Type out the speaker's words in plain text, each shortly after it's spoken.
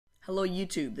Hello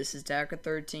YouTube, this is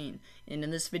Darker13, and in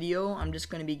this video I'm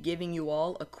just going to be giving you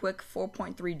all a quick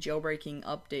 4.3 jailbreaking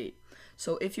update.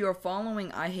 So if you are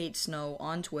following I Hate Snow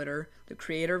on Twitter, the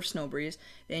creator of Sn0wBreeze,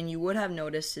 then you would have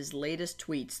noticed his latest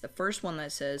tweets. The first one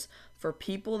that says, for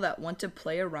people that want to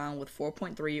play around with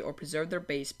 4.3 or preserve their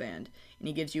baseband, and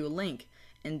he gives you a link,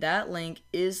 and that link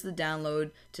is the download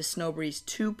to Sn0wBreeze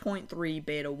 2.3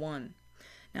 beta 1.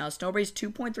 Now, Sn0wBreeze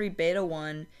 2.3 beta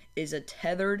 1 is a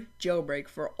tethered jailbreak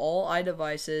for all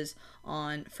iDevices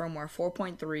on firmware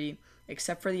 4.3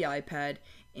 except for the iPad,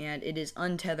 and it is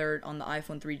untethered on the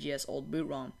iPhone 3GS Old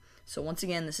Bootrom. So once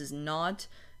again, this is not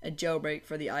a jailbreak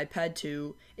for the iPad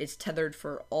 2. It's tethered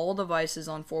for all devices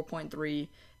on 4.3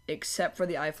 except for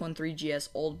the iPhone 3GS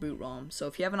Old Bootrom. So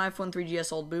if you have an iPhone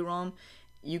 3GS Old Bootrom,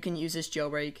 you can use this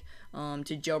jailbreak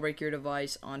to jailbreak your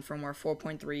device on firmware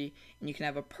 4.3, and you can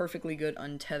have a perfectly good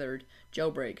untethered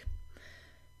jailbreak.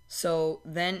 So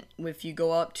then if you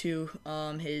go up to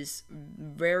his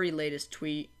very latest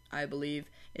tweet, I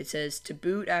believe, it says, to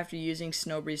boot after using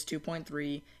Sn0wBreeze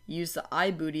 2.3, use the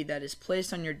iBooty that is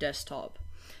placed on your desktop.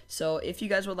 So if you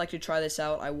guys would like to try this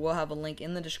out, I will have a link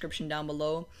in the description down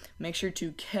below. Make sure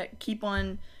to keep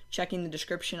on checking the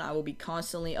description. I will be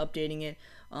constantly updating it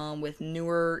with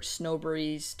newer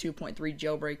Sn0wBreeze 2.3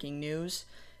 jailbreaking news.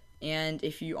 And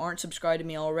if you aren't subscribed to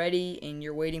me already and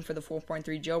you're waiting for the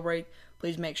 4.3 jailbreak,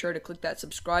 please make sure to click that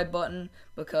subscribe button,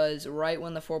 because right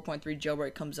when the 4.3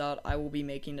 jailbreak comes out, I will be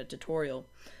making a tutorial.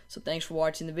 So thanks for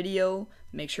watching the video.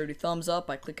 Make sure to thumbs up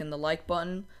by clicking the like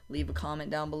button, leave a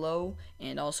comment down below,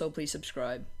 and also please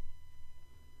subscribe.